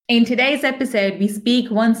In today's episode, we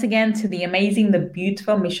speak once again to the amazing, the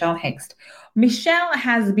beautiful Michelle Hext. Michelle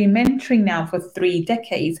has been mentoring now for 3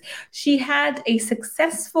 decades. She had a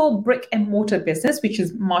successful brick and mortar business, which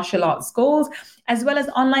is martial arts schools, as well as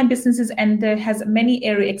online businesses, and has many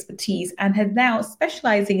area expertise and has now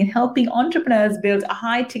specializing in helping entrepreneurs build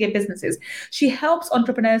high ticket businesses. She helps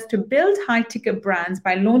entrepreneurs to build high ticket brands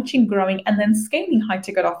by launching, growing, and then scaling high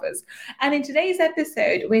ticket offers. And in today's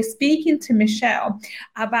episode, we're speaking to Michelle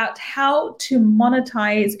about how to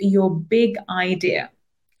monetize your big idea.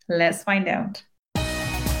 Let's find out.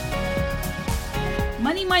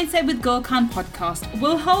 Money Mindset with Gul Khan podcast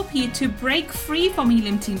will help you to break free from your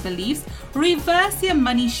limiting beliefs, reverse your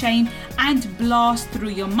money shame, and blast through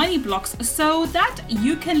your money blocks so that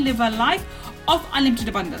you can live a life of unlimited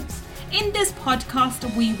abundance. In this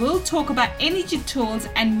podcast, we will talk about energy tools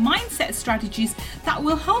and mindset strategies that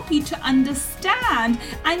will help you to understand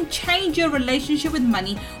and change your relationship with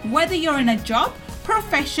money, whether you're in a job,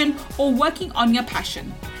 profession, or working on your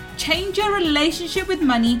passion. Change your relationship with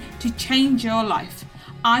money to change your life.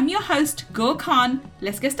 I'm your host, Gul Khan.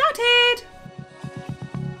 Let's get started.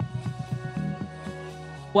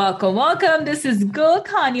 Welcome. This is Gul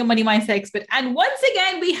Khan, your money mindset expert. And once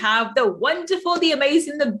again, we have the wonderful, the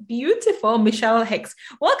amazing, the beautiful Michelle Hext.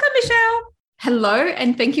 Welcome, Michelle. Hello,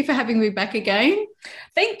 and thank you for having me back again.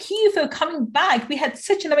 Thank you for coming back. We had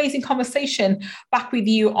such an amazing conversation back with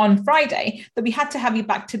you on Friday that we had to have you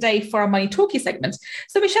back today for our Money Talkie segment.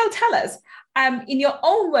 So Michelle, tell us, in your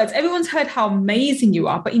own words, everyone's heard how amazing you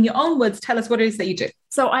are, but in your own words, tell us what it is that you do.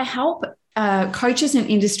 So I help coaches and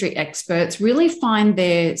industry experts really find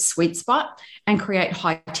their sweet spot and create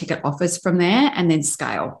high ticket offers from there and then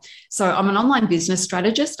scale. So I'm an online business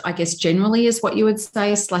strategist, I guess generally is what you would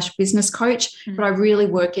say, / business coach, but I really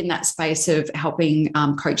work in that space of helping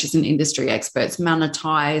coaches and industry experts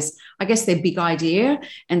monetize, I guess, their big idea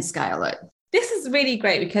and scale it. This is really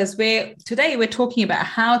great because today we're talking about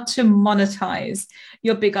how to monetize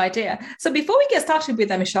your big idea. So before we get started with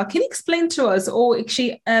that, Michelle, can you explain to us or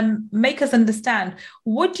actually make us understand,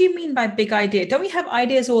 what do you mean by big idea? Don't we have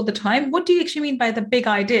ideas all the time? What do you actually mean by the big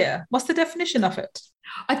idea? What's the definition of it?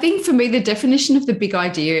 I think for me, the definition of the big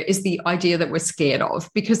idea is the idea that we're scared of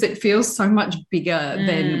because it feels so much bigger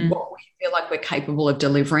than what we feel like we're capable of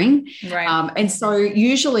delivering. Right. And so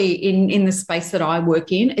usually in the space that I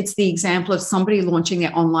work in, it's the example of somebody launching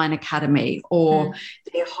their online academy or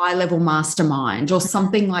their high-level mastermind or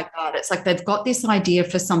something like that. It's like they've got this idea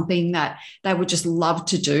for something that they would just love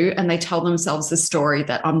to do, and they tell themselves the story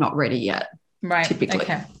that I'm not ready yet. Right. Typically.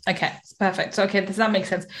 Okay. Perfect. So, does that make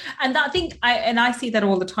sense? And I think I see that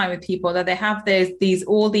all the time with people, that they have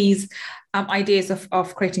all these ideas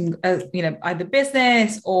of creating either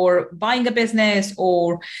business or buying a business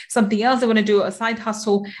or something else they want to do, a side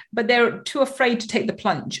hustle, but they're too afraid to take the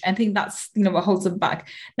plunge. I think that's what holds them back.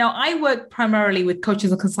 Now, I work primarily with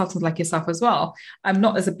coaches and consultants like yourself as well. I'm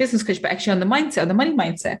not as a business coach, but actually on the mindset, on the money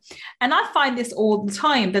mindset. And I find this all the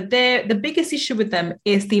time, that the biggest issue with them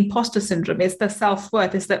is the imposter syndrome, is the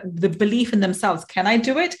self-worth, is the belief in themselves. Can I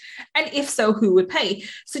do it? And if so, who would pay?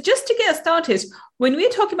 So just to get started, when we're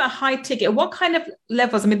talking about high ticket, what kind of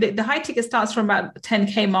levels? I mean, the high ticket starts from about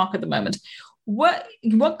 10K mark at the moment. What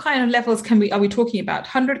kind of levels are we talking about?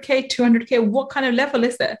 100K, 200K? What kind of level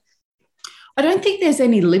is there? I don't think there's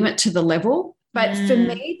any limit to the level, but for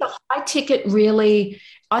me, the high ticket really,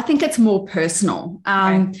 I think it's more personal.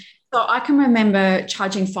 Right. So I can remember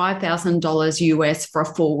charging $5,000 US for a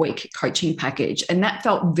 4-week coaching package, and that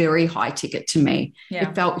felt very high ticket to me. Yeah.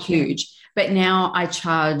 It felt huge. But now I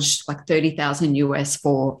charge like $30,000 US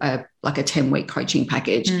for a 10-week coaching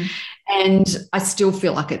package. And I still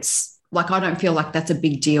feel like I don't feel like that's a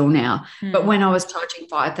big deal now. But when I was charging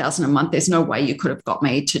 $5,000 a month, there's no way you could have got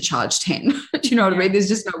me to charge 10. Do you know what I mean? There's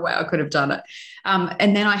just no way I could have done it.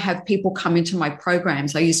 And then I have people come into my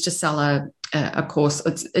programs. I used to sell a course,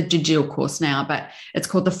 it's a digital course now, but it's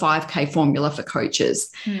called the 5K formula for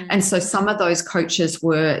coaches. And so some of those coaches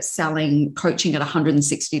were selling coaching at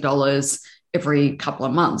 $160 every couple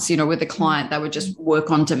of months, with a client. They would just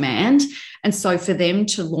work on demand. And so for them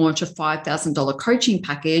to launch a $5,000 coaching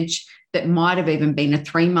package that might have even been a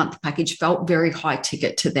 3-month package felt very high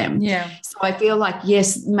ticket to them. Yeah. So I feel like,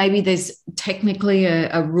 yes, maybe there's technically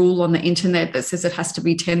a rule on the internet that says it has to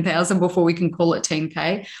be 10,000 before we can call it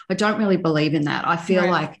 10K. I don't really believe in that. I feel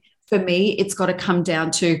like for me, it's got to come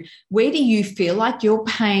down to, where do you feel like you're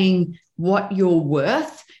paying what you're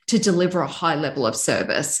worth to deliver a high level of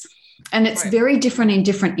service? And it's very different in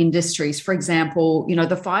different industries. For example,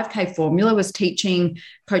 the 5K formula was teaching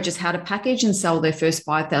coaches how to package and sell their first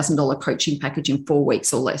 $5,000 coaching package in 4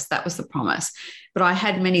 weeks or less. That was the promise. but I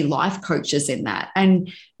had many life coaches in that.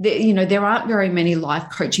 And there aren't very many life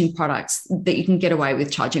coaching products that you can get away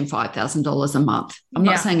with charging $5,000 a month. I'm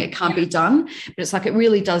not saying it can't be done, but it's like it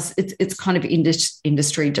really does. It's kind of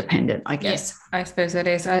industry dependent, I guess. Yes, I suppose it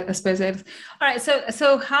is. I suppose it is. All right.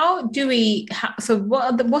 So how do we?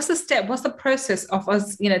 What's the step? What's the process of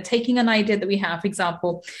us? Taking an idea that we have. For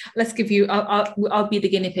example, let's give you. I'll be the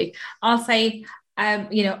guinea pig. I'll say.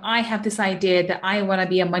 I have this idea that I want to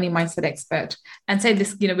be a money mindset expert, and say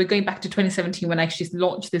this, we're going back to 2017 when I actually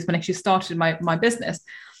launched this, when I actually started my business.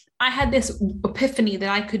 I had this epiphany that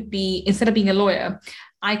I could be, instead of being a lawyer,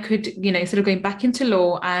 I could, instead of going back into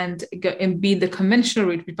law and go and be the conventional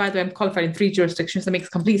route, which, by the way, I'm qualified in 3 jurisdictions, so it makes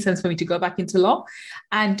complete sense for me to go back into law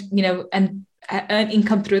and, and earn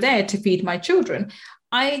income through there to feed my children.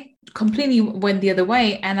 I completely went the other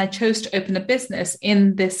way, and I chose to open a business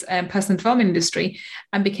in this personal development industry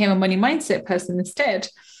and became a money mindset person instead.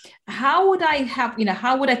 How would I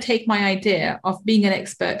take my idea of being an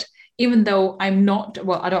expert, even though I'm not,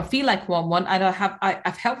 I don't feel like one.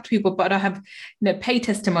 I've helped people, but I don't have, paid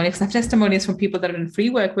testimonies. I have testimonies from people that are in free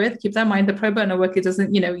work with. Keep that in mind, the pro bono work, it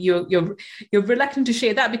doesn't, you're reluctant to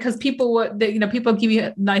share that because people give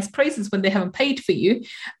you nice praises when they haven't paid for you.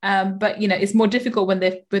 But it's more difficult when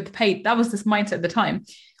they're paid. That was this mindset at the time.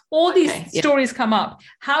 All these stories come up.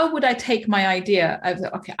 How would I take my idea of,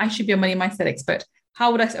 okay, I should be a money mindset expert?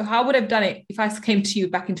 How would I have done it if I came to you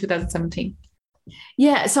back in 2017?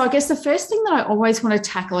 Yeah. So I guess the first thing that I always want to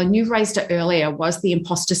tackle, and you raised it earlier, was the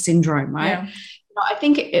imposter syndrome, right? Yeah. I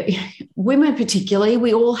think women particularly,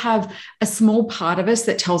 we all have a small part of us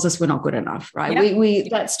that tells us we're not good enough, right? Yeah.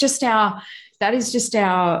 That is just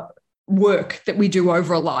our work that we do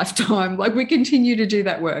over a lifetime. Like we continue to do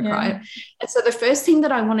that work, right? And so the first thing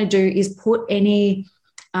that I want to do is put any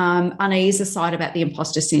unease aside about the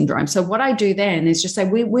imposter syndrome. So what I do then is just say,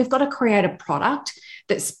 we've got to create a product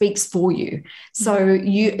that speaks for you. So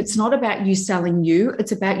it's not about you selling you,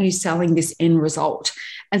 it's about you selling this end result.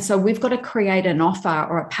 And so we've got to create an offer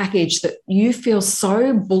or a package that you feel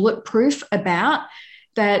so bulletproof about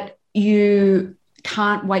that you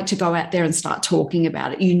can't wait to go out there and start talking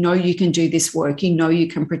about it. You can do this work, you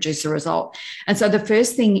can produce a result. And so the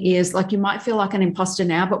first thing is, like, you might feel like an imposter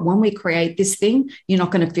now, but when we create this thing, you're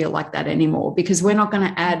not going to feel like that anymore, because we're not going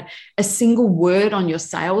to add a single word on your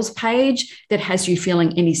sales page that has you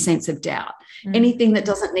feeling any sense of doubt. Anything that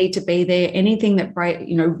doesn't need to be there, anything that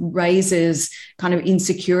raises kind of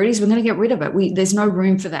insecurities, we're going to get rid of it. There's no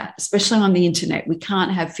room for that, especially on the internet. We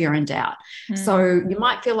can't have fear and doubt. So you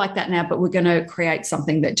might feel like that now, but we're going to create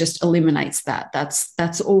something that just eliminates that.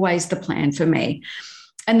 That's always the plan for me.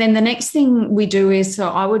 And then the next thing we do is, so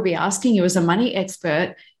I would be asking you as a money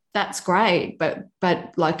expert, that's great, but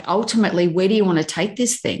like ultimately, where do you want to take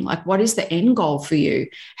this thing? Like, what is the end goal for you?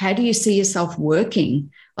 How do you see yourself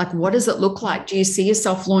working? Like, what does it look like? Do you see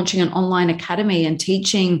yourself launching an online academy and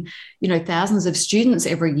teaching, thousands of students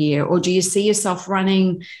every year? Or do you see yourself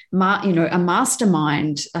running, a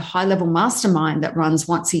mastermind, a high-level mastermind that runs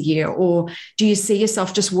once a year? Or do you see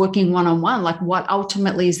yourself just working one-on-one? Like, what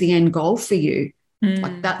ultimately is the end goal for you?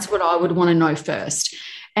 Like, that's what I would want to know first.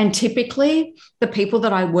 And typically the people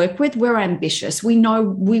that I work with, we're ambitious. We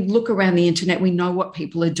look around the internet, we know what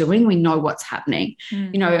people are doing, we know what's happening.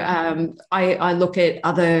 I look at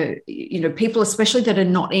other, people, especially that are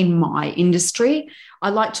not in my industry. I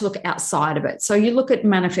like to look outside of it. So you look at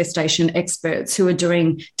manifestation experts who are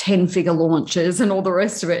doing 10-figure launches and all the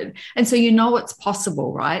rest of it. And so it's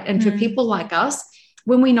possible, right? And for people like us,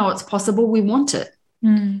 when we know it's possible, we want it,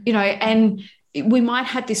 and we might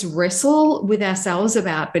have this wrestle with ourselves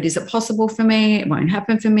about, but is it possible for me? It won't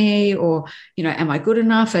happen for me. Or, am I good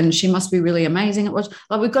enough? And she must be really amazing at what,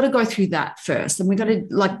 like, we've got to go through that first. And we've got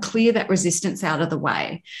to clear that resistance out of the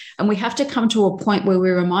way. And we have to come to a point where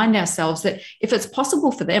we remind ourselves that if it's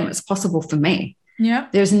possible for them, it's possible for me. Yeah.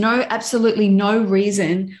 There's absolutely no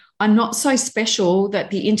reason. I'm not so special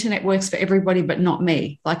that the internet works for everybody, but not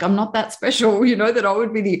me. Like, I'm not that special, that I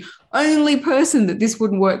would be the only person that this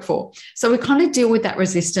wouldn't work for. So we kind of deal with that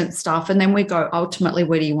resistance stuff. And then we go, ultimately,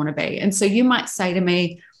 where do you want to be? And so you might say to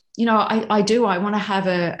me, I want to have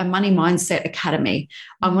a money mindset academy.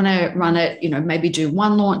 I want to run it, maybe do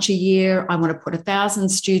one launch a year. I want to put 1,000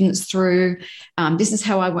 students through. This is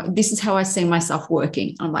how I see myself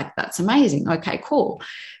working. I'm like, that's amazing. Okay, cool.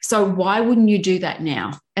 So why wouldn't you do that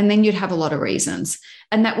now? And then you'd have a lot of reasons,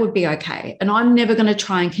 and that would be okay. And I'm never going to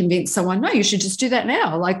try and convince someone, no, you should just do that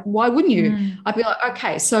now. Like, why wouldn't you? I'd be like,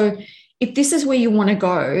 okay, so if this is where you want to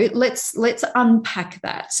go, let's unpack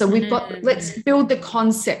that. So let's build the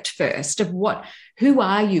concept first of who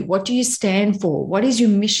are you? What do you stand for? What is your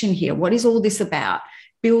mission here? What is all this about?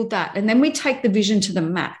 build that. And then we take the vision to the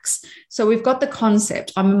max. So we've got the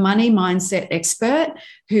concept. I'm a money mindset expert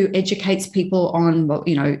who educates people on, well,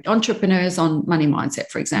 you know, entrepreneurs on money mindset,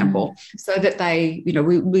 for example, so that they, you know,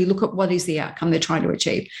 we look at what is the outcome they're trying to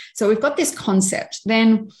achieve. So we've got this concept.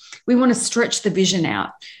 Then we want to stretch the vision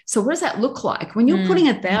out. So what does that look like? When you're putting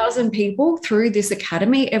 1,000 people through this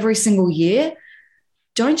academy every single year,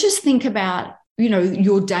 don't just think about, you know,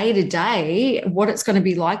 your day-to-day, what it's going to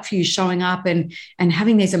be like for you showing up and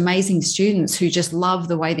having these amazing students who just love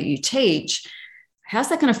the way that you teach. How's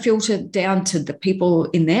that going to filter down to the people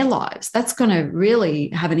in their lives? That's going to really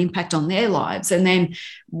have an impact on their lives. And then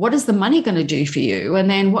what is the money going to do for you? And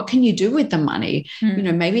then what can you do with the money? You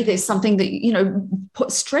know, maybe there's something that, you know,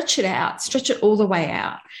 stretch it all the way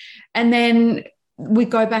out. And then we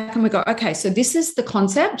go back and we go, okay, so this is the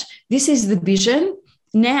concept. This is the vision.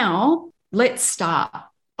 Now, let's start.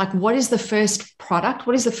 Like, what is the first product?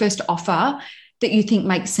 What is the first offer that you think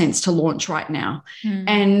makes sense to launch right now?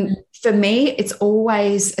 And for me, it's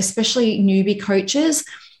always, especially newbie coaches,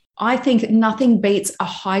 I think nothing beats a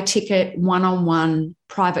high ticket one-on-one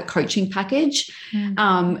private coaching package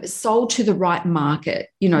sold to the right market.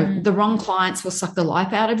 You know, the wrong clients will suck the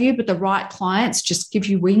life out of you, but the right clients just give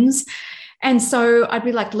you wings. And so I'd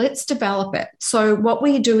be like, let's develop it. So what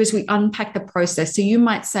we do is we unpack the process. So you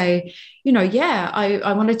might say, you know, yeah,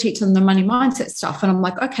 I want to teach them the money mindset stuff. And I'm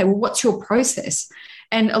like, okay, well, what's your process?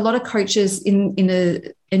 And a lot of coaches in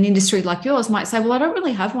an industry like yours might say, well, I don't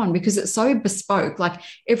really have one because it's so bespoke. Like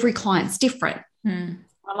every client's different.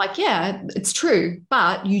 I'm like, yeah, it's true,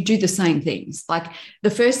 but you do the same things. Like the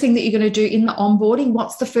first thing that you're going to do in the onboarding,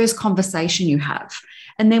 what's the first conversation you have?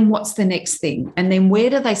 And then what's the next thing? And then where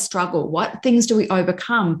do they struggle? What things do we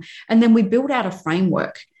overcome? And then we build out a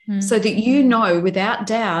framework so that you know without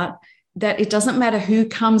doubt that it doesn't matter who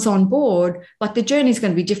comes on board, like the journey is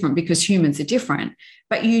going to be different because humans are different,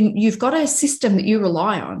 but you've got a system that you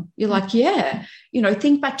rely on. You're like, yeah, you know,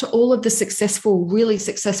 think back to all of the really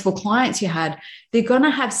successful clients you had. They're going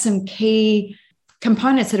to have some key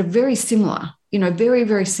components that are very similar, you know, very,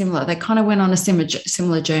 very similar. They kind of went on a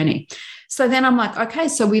similar journey. So then I'm like, okay,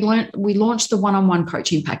 so we launched the one-on-one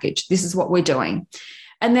coaching package. This is what we're doing.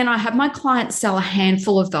 And then I have my clients sell a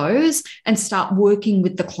handful of those and start working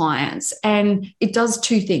with the clients. And it does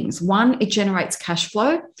two things. One, it generates cash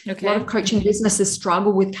flow. Okay. A lot of coaching businesses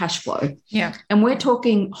struggle with cash flow. Yeah. And we're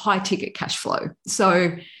talking high ticket cash flow.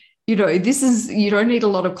 So, you know, you don't need a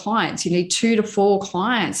lot of clients. You need 2 to 4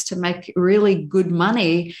 clients to make really good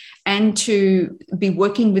money and to be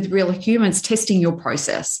working with real humans testing your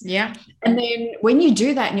process. Yeah. And then when you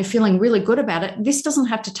do that and you're feeling really good about it, this doesn't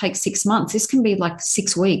have to take 6 months. This can be like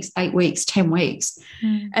 6 weeks, 8 weeks, 10 weeks.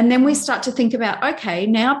 And then we start to think about, okay,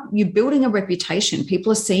 now you're building a reputation.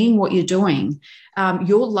 People are seeing what you're doing.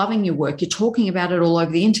 You're loving your work. You're talking about it all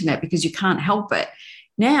over the internet because you can't help it.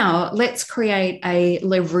 Now let's create a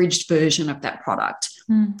leveraged version of that product.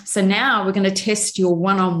 So now we're going to test your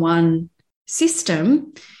one-on-one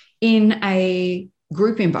system in a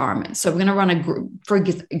group environment. So we're going to run a group, for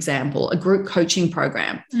example, a group coaching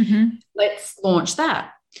program. Let's launch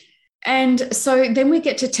that. And so then we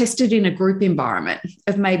get to test it in a group environment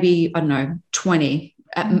of maybe, I don't know, 20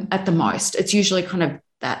 at the most. It's usually kind of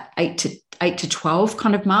that 8 to 12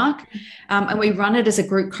 kind of mark. And we run it as a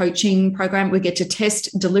group coaching program. We get to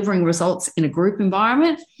test delivering results in a group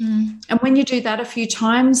environment. And when you do that a few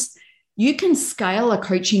times, you can scale a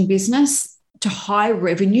coaching business to high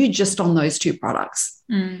revenue just on those 2 products.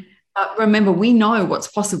 Remember, we know what's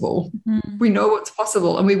possible. We know what's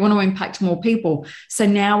possible and we want to impact more people. So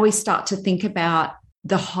now we start to think about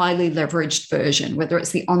the highly leveraged version, whether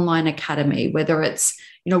it's the online academy, whether it's,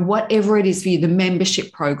 you know, whatever it is for you, the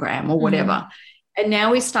membership program or whatever. And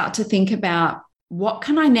now we start to think about what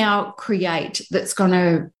can I now create that's going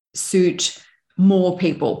to suit more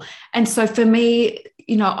people. And so for me,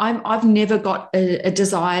 you know, I've never got a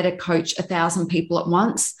desire to coach 1,000 people at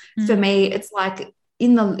once. For me, it's like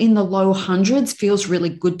in the low hundreds feels really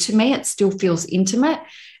good to me. It still feels intimate.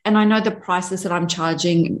 And I know the prices that I'm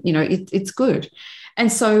charging, you know, it's good. And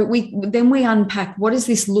so we unpack, what does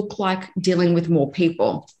this look like dealing with more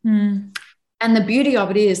people? And the beauty of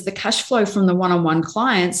it is the cash flow from the one-on-one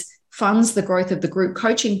clients funds the growth of the group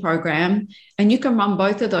coaching program. And you can run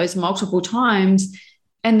both of those multiple times.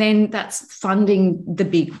 And then that's funding the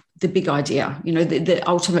big idea, you know, the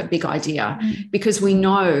ultimate big idea, because we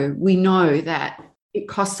know that it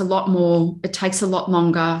costs a lot more. It takes a lot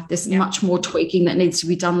longer. There's much more tweaking that needs to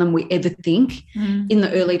be done than we ever think in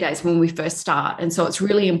the early days when we first start. And so it's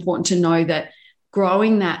really important to know that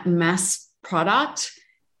growing that mass product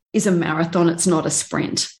is a marathon. It's not a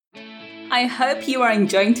sprint. I hope you are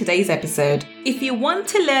enjoying today's episode. If you want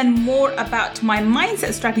to learn more about my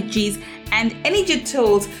mindset strategies and energy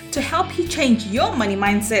tools to help you change your money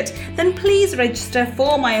mindset, then please register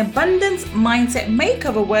for my Abundance Mindset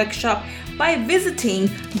Makeover Workshop by visiting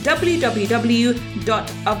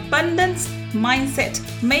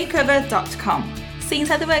www.abundancemindsetmakeover.com. See you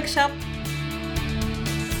inside the workshop.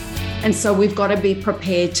 And so we've got to be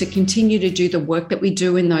prepared to continue to do the work that we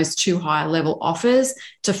do in those 2 higher level offers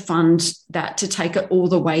to fund that, to take it all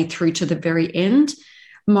the way through to the very end.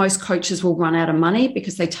 Most coaches will run out of money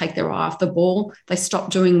because they take their eye off the ball. They stop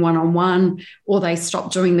doing one-on-one, or they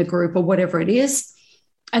stop doing the group, or whatever it is.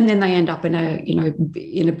 And then they end up in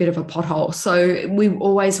a bit of a pothole. So we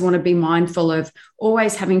always want to be mindful of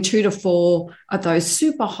always having 2 to 4 of those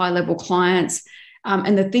super high level clients.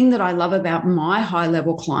 And the thing that I love about my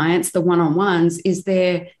high-level clients, the one-on-ones, is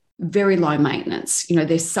they're very low maintenance.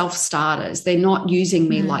 They're self-starters. They're not using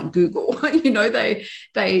me like Google. They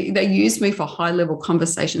use me for high-level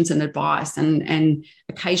conversations and advice. And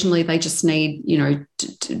occasionally they just need,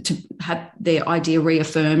 to have their idea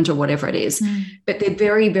reaffirmed or whatever it is. But they're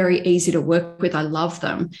very, very easy to work with. I love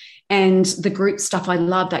them. And the group stuff, I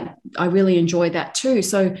love that. I really enjoy that too.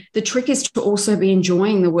 So the trick is to also be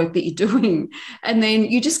enjoying the work that you're doing. And then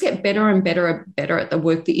you just get better and better and better at the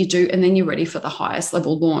work that you do. And then you're ready for the highest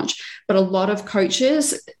level launch. But a lot of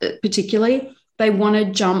coaches, particularly, they want to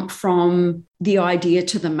jump from the idea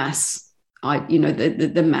to the mass,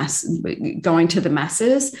 the mass, going to the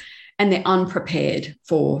masses. And they're unprepared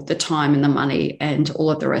for the time and the money and all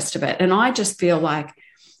of the rest of it. And I just feel like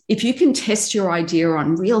if you can test your idea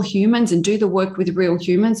on real humans and do the work with real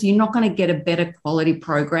humans, you're not going to get a better quality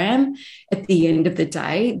program at the end of the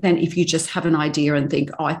day than if you just have an idea and think,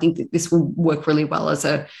 I think that this will work really well as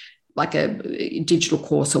a digital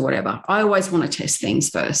course or whatever. I always want to test things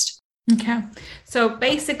first. Okay. So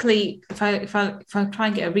basically, if I try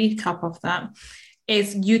and get a recap of that,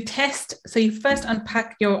 is you test. So you first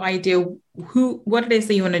unpack your idea, what it is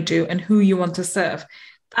that you want to do and who you want to serve.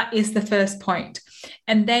 That is the first point.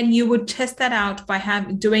 And then you would test that out by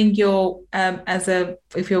doing your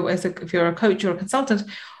if you're a coach or a consultant,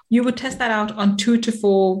 you would test that out on 2 to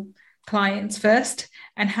 4 clients first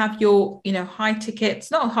and have your high tickets,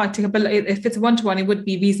 not high ticket, but if it's a one-to-one, it would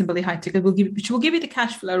be reasonably high ticket, which will give you the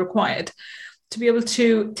cash flow required to be able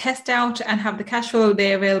to test out and have the cash flow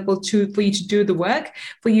there available for you to do the work,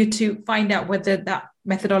 for you to find out whether that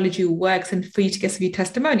methodology works and for you to get some few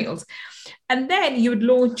testimonials. And then you would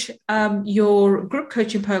launch your group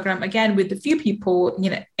coaching program again with a few people,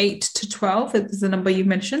 8 to 12, that is the number you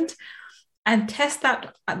mentioned, and test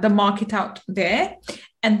the market out there.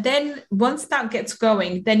 And then once that gets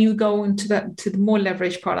going, then you go into the more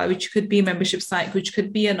leveraged product, which could be a membership site, which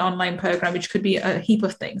could be an online program, which could be a heap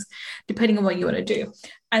of things, depending on what you want to do.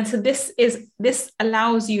 And so this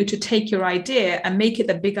allows you to take your idea and make it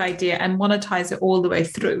the big idea and monetize it all the way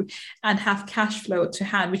through and have cash flow to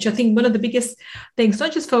hand, which I think one of the biggest things,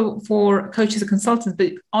 not just for coaches and consultants,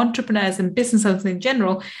 but entrepreneurs and business owners in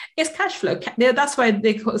general, is cash flow. That's why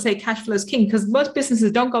they say cash flow is king, because most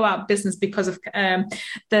businesses don't go out of business because of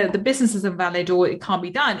the business is invalid or it can't be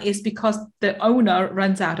done. It's because the owner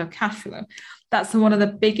runs out of cash flow. That's one of the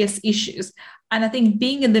biggest issues. And I think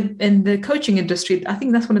being in the coaching industry, I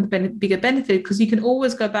think that's one of the bigger benefits, because you can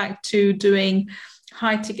always go back to doing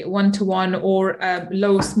high ticket one-to-one or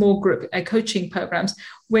low small group coaching programs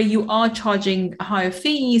where you are charging higher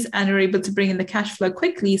fees and are able to bring in the cash flow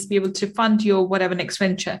quickly to be able to fund your whatever next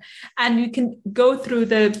venture. And you can go through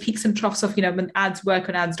the peaks and troughs of, when ads work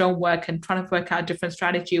and ads don't work and trying to work out a different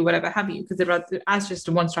strategy or whatever have you, because there are ads just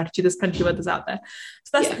one strategy, there's plenty of others out there.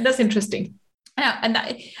 So that's interesting. Yeah, and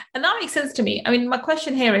that makes sense to me. I mean, my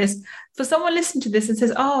question here is, for someone listening to this and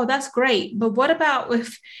says, "Oh, that's great," but what about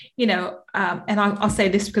if, and I'll say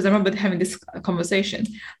this because I remember having this conversation.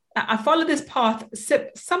 I followed this path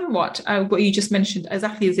somewhat, what you just mentioned,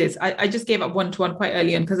 exactly as is. I just gave up one-to-one quite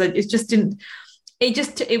early on because it just didn't.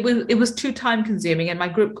 It was too time consuming, and my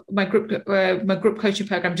group coaching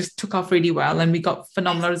program just took off really well, and we got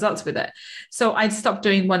phenomenal results with it. So I stopped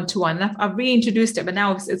doing one-to-one, and I've reintroduced it, but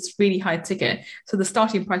now it's really high ticket. So the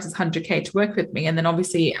starting price is 100K to work with me, and then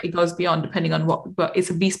obviously it goes beyond depending on what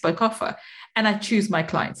it's a bespoke offer. And I choose my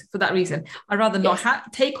clients for that reason. I'd rather not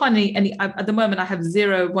take on any. At the moment, I have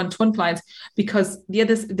 0 one-to-one clients because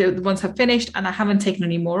the ones have finished, and I haven't taken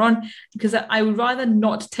any more on because I would rather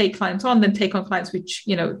not take clients on than take on clients which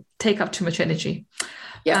take up too much energy.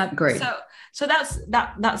 Yeah, great. So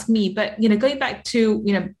that's me. But going back to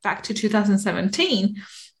 2017.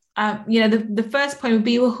 the first point would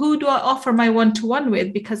be, well, who do I offer my one-to-one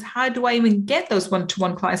with? Because how do I even get those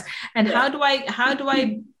one-to-one clients? And how do I,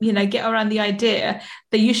 get around the idea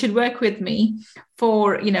that you should work with me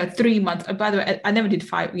for, 3 months. By the way, I never did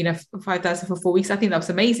 5,000 for 4 weeks. I think that was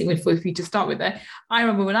amazing for you to start with it. I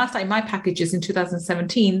remember when I started my packages in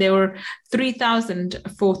 2017, they were 3,000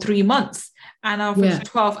 for 3 months. And I offered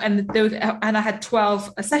 12, and I had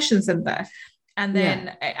 12 sessions in there. And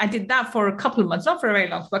then I did that for a couple of months, not for a very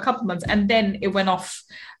long, but a couple of months. And then it went off.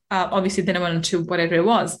 Obviously, then I went on to whatever it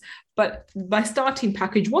was. But my starting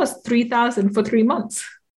package was 3,000 for 3 months.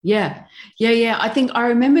 Yeah. I think I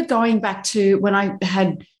remember going back to when I'd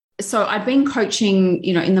been coaching,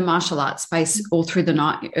 in the martial arts space all through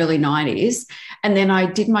the early 90s. And then I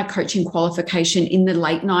did my coaching qualification in the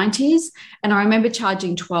late 90s. And I remember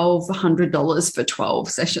charging $1,200 for 12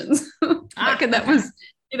 sessions. And that was...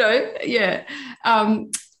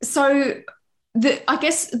 So I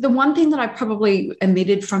guess the one thing that I probably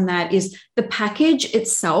omitted from that is the package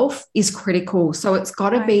itself is critical. So it's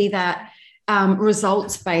got to be that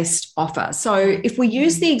results-based offer. So if we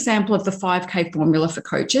use the example of the 5K formula for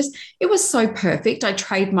coaches, it was so perfect. I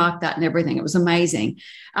trademarked that and everything. It was amazing.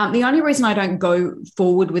 The only reason I don't go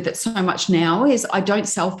forward with it so much now is I don't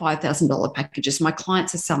sell $5,000 packages. My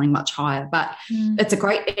clients are selling much higher, but it's a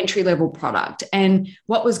great entry-level product. And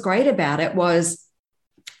what was great about it was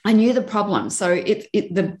I knew the problem. So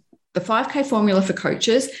the 5K formula for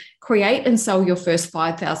coaches, create and sell your first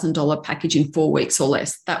 $5,000 package in 4 weeks or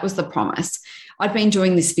less. That was the promise. I'd been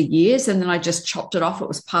doing this for years, and then I just chopped it off. It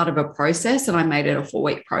was part of a process, and I made it a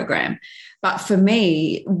 4-week program. But for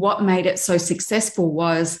me, what made it so successful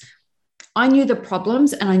was I knew the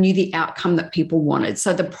problems and I knew the outcome that people wanted.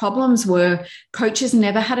 So the problems were coaches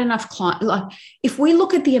never had enough clients. Like if we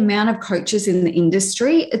look at the amount of coaches in the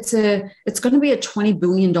industry, it's going to be a $20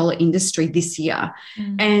 billion industry this year.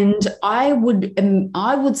 And I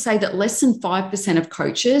would say that less than 5% of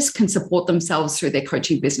coaches can support themselves through their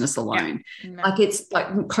coaching business alone. Like it's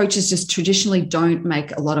like coaches just traditionally don't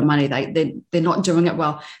make a lot of money. They're not doing it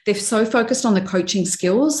well. They're so focused on the coaching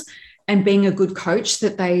skills and being a good coach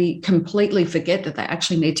that they completely forget that they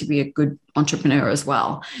actually need to be a good entrepreneur as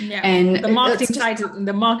well. Yeah. And the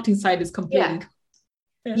marketing side is completely.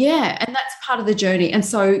 Yeah. And that's part of the journey. And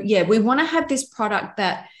so, we want to have this product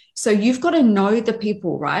so you've got to know the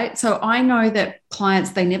people, right? So I know that clients,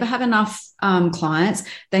 they never have enough clients.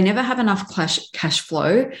 They never have enough cash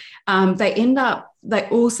flow. They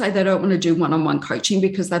all say they don't want to do one-on-one coaching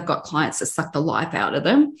because they've got clients that suck the life out of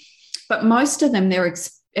them. But most of them, they're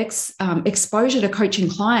exposure to coaching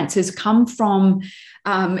clients has come from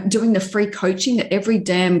doing the free coaching that every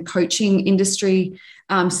damn coaching industry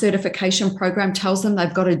certification program tells them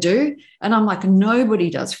they've got to do. And I'm like, nobody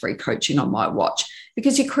does free coaching on my watch,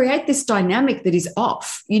 because you create this dynamic that is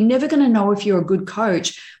off. You're never going to know if you're a good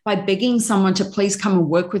coach by begging someone to please come and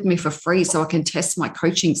work with me for free so I can test my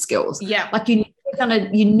coaching skills. Yeah. Like you're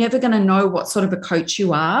never going to know what sort of a coach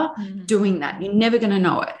you are doing that. You're never going to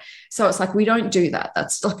know it. So it's like, we don't do that.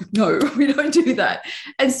 That's like, no, we don't do that.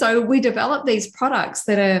 And so we develop these products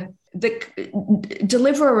that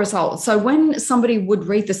deliver a result. So when somebody would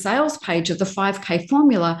read the sales page of the 5K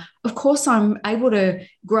formula, of course, I'm able to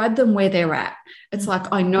grab them where they're at. It's like,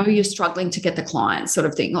 I know you're struggling to get the clients, sort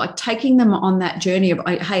of thing, like taking them on that journey of,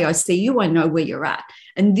 hey, I see you, I know where you're at.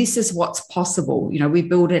 And this is what's possible. We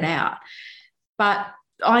build it out. But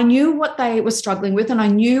I knew what they were struggling with, and I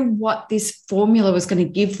knew what this formula was going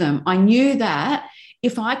to give them. I knew that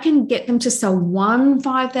if I can get them to sell one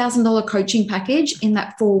 $5,000 coaching package in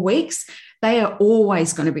that 4 weeks, they are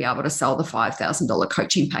always going to be able to sell the $5,000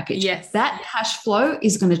 coaching package. Yes. That cash flow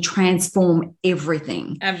is going to transform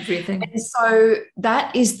everything. Everything. And so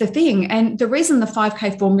that is the thing. And the reason the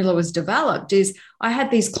 5K formula was developed is I had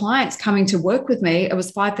these clients coming to work with me. It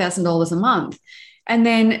was $5,000 a month. And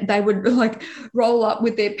then they would like roll up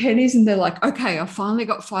with their pennies and they're like, okay, I finally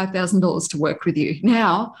got $5,000 to work with you.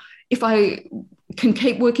 Now, if I can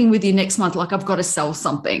keep working with you next month, like I've got to sell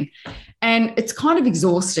something. And it's kind of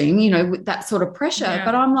exhausting, with that sort of pressure. Yeah.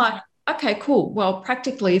 But I'm like, okay, cool. Well,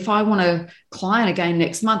 practically, if I want a client again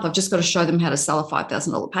next month, I've just got to show them how to sell a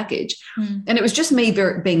 $5,000 package. And it was just me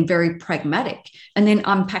being very pragmatic and then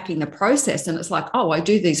unpacking the process. And it's like, oh, I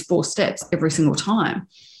do these 4 steps every single time.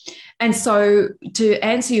 And so to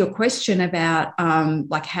answer your question about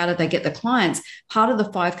like how do they get the clients, part of the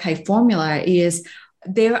 5K formula is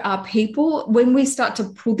there are people, when we start to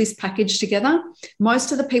pull this package together,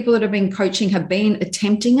 most of the people that have been coaching have been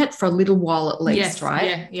attempting it for a little while at least,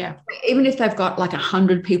 right? Yeah. Even if they've got like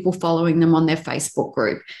 100 people following them on their Facebook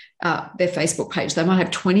group, their Facebook page, they might have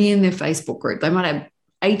 20 in their Facebook group. They might have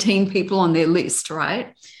 18 people on their list,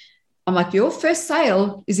 right? I'm like, your first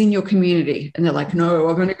sale is in your community. And they're like, no,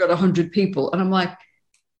 I've only got 100 people. And I'm like,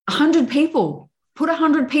 100 people, put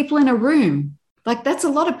 100 people in a room. Like, that's a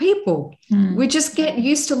lot of people. We just get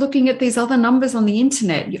used to looking at these other numbers on the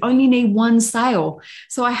internet. You only need one sale.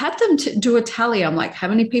 So I had them to do a tally. I'm like, how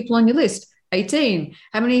many people on your list? 18.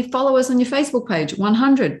 How many followers on your Facebook page?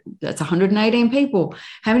 100. That's 118 people.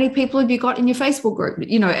 How many people have you got in your Facebook group?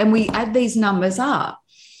 You know, and we add these numbers up.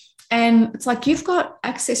 And it's like, you've got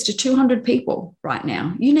access to 200 people right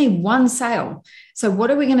now. You need one sale. So what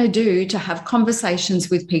are we going to do to have conversations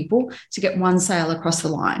with people to get one sale across the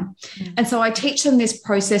line? And so I teach them this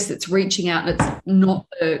process that's reaching out, and it's not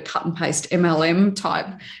the cut and paste MLM type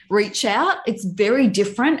reach out. It's very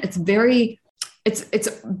different. It's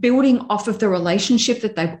building off of the relationship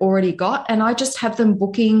that they've already got. And I just have them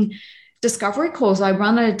booking discovery calls. I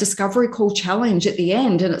run a discovery call challenge at the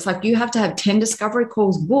end, and it's like, you have to have 10 discovery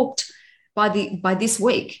calls booked by this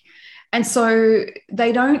week. And so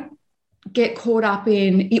they don't get caught up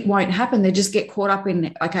in it won't happen. They just get caught up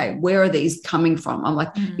in, okay, where are these coming from? I'm like,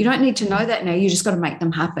 you don't need to know that now. You just got to make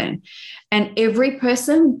them happen. And every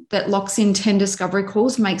person that locks in 10 discovery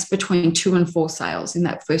calls makes between 2 and 4 sales in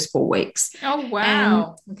that first 4 weeks. Oh,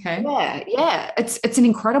 wow. And okay. Yeah. It's an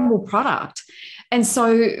incredible product. And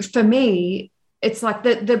so for me, it's like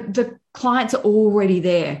the clients are already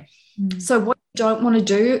there. So what you don't want to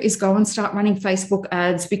do is go and start running Facebook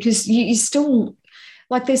ads, because you still,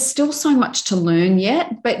 like, there's still so much to learn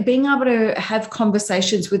yet. But being able to have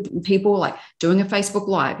conversations with people, like doing a Facebook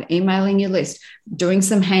Live, emailing your list, doing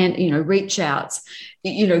some reach outs,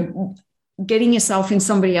 getting yourself in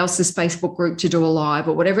somebody else's Facebook group to do a live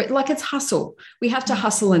or whatever. Like, it's hustle. We have to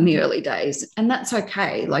hustle in the early days, and that's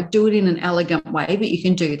okay. Like, do it in an elegant way, but you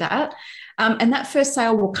can do that. And that first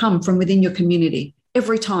sale will come from within your community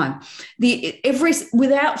every time.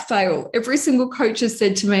 Without fail, every single coach has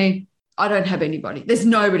said to me, I don't have anybody. There's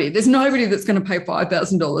nobody that's going to pay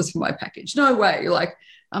 $5,000 for my package. No way.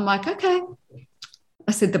 I'm like, okay.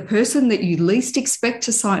 I said, the person that you least expect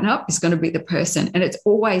to sign up is going to be the person. And it's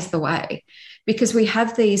always the way, because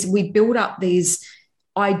we build up these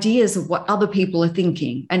ideas of what other people are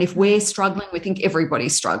thinking. And if we're struggling, we think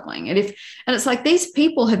everybody's struggling. And it's like, these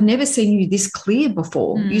people have never seen you this clear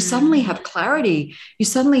before. You suddenly have clarity. You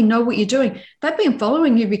suddenly know what you're doing. They've been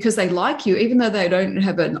following you because they like you, even though they don't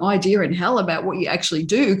have an idea in hell about what you actually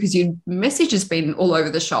do, because your message has been all over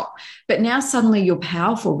the shop. But now suddenly you're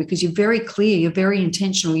powerful because you're very clear. You're very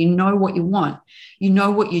intentional. You know what you want. You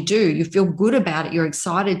know what you do. You feel good about it. You're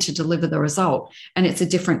excited to deliver the result, and it's a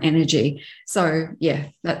different energy. So yeah,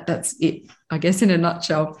 that's it, I guess, in a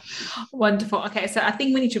nutshell. Wonderful. Okay, so I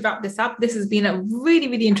think we need to wrap this up. This has been a really,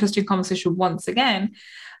 really interesting conversation once again.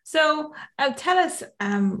 So tell us,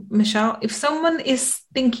 Michelle, if someone is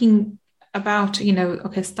thinking about,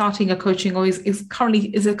 starting a coaching, or is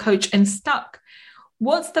currently a coach and stuck,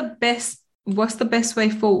 what's the best way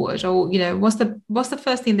forward? Or, what's the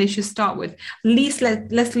first thing they should start with? At least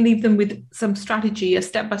let's leave them with some strategy, a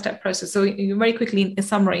step-by-step process. So very quickly, in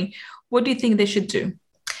summary, what do you think they should do?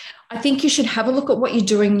 I think you should have a look at what you're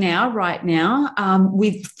doing right now,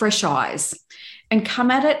 with fresh eyes, and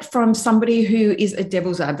come at it from somebody who is a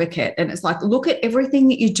devil's advocate. And it's like, look at everything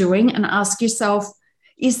that you're doing and ask yourself,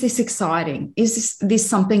 is this exciting? Is this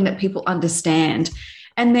something that people understand?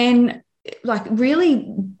 And then, like,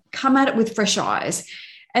 really come at it with fresh eyes,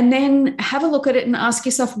 and then have a look at it and ask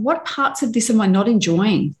yourself, what parts of this am I not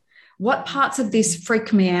enjoying? What parts of this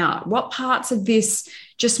freak me out? What parts of this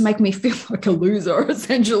just make me feel like a loser,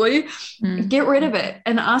 essentially? Get rid of it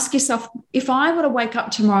and ask yourself, if I were to wake up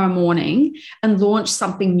tomorrow morning and launch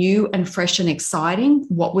something new and fresh and exciting,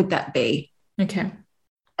 what would that be? Okay.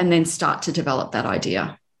 And then start to develop that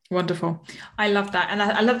idea. Wonderful. I love that. And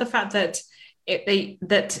I love the fact that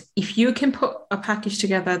that if you can put a package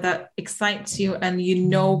together that excites you and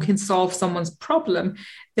can solve someone's problem,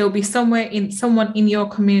 there will be someone in your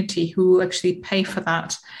community who will actually pay for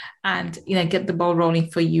that and get the ball rolling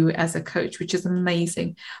for you as a coach, which is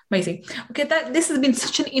amazing. Okay, this has been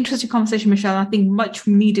such an interesting conversation, Michelle. I think much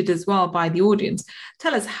needed as well by the audience.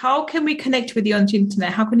 Tell us, how can we connect with you on the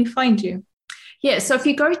internet? How can we find you? Yeah, so if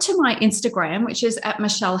you go to my Instagram, which is at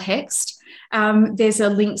Michelle Hext, there's a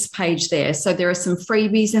links page there. So there are some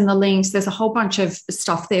freebies in the links. There's a whole bunch of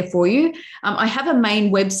stuff there for you. I have a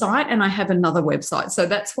main website and I have another website. So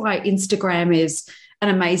that's why Instagram is an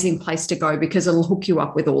amazing place to go, because it'll hook you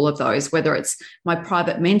up with all of those, whether it's my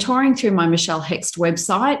private mentoring through my Michelle Hext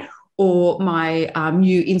website, or my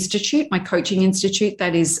new institute, my coaching institute,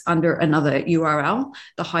 that is under another URL,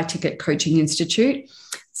 the High Ticket Coaching Institute.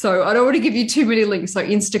 So I don't want to give you too many links. So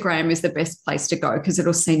Instagram is the best place to go, because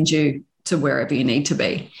it'll send you to wherever you need to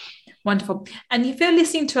be. Wonderful. And if you're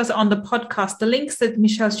listening to us on the podcast, the links that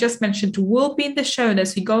Michelle's just mentioned will be in the show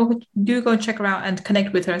notes. So go and check her out and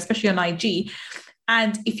connect with her, especially on IG.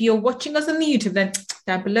 And if you're watching us on the YouTube, then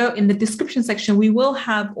down below in the description section, we will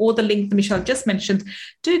have all the links that Michelle just mentioned.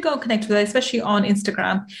 Do go and connect with her, especially on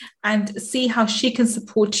Instagram, and see how she can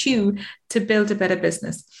support you to build a better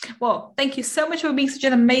business. Well, thank you so much for being such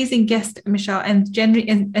an amazing guest, Michelle, and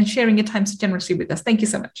sharing your time so generously with us. Thank you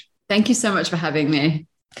so much. Thank you so much for having me.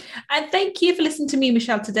 And thank you for listening to me,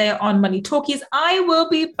 Michelle, today on Money Talkies. I will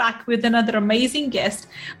be back with another amazing guest,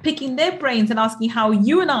 picking their brains and asking how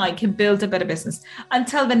you and I can build a better business.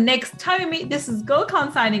 Until the next time we meet, this is Gul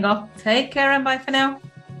Khan signing off. Take care and bye for now.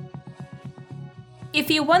 If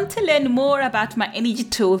you want to learn more about my energy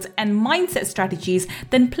tools and mindset strategies,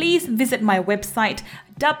 then please visit my website,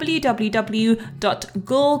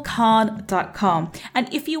 www.gulkhan.com.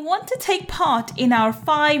 And if you want to take part in our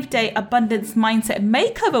 5-day abundance mindset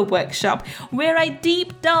makeover workshop, where I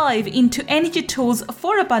deep dive into energy tools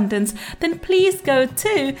for abundance, then please go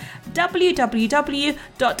to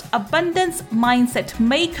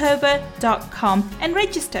www.abundancemindsetmakeover.com and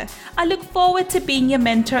register. I look forward to being your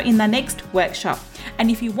mentor in the next workshop.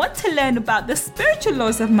 And if you want to learn about the spiritual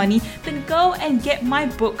laws of money, then go and get my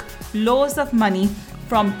book, Laws of Money,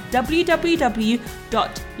 from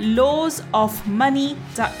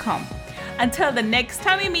www.lawsofmoney.com. Until the next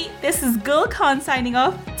time we meet, this is Gul Khan signing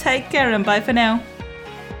off. Take care and bye for now.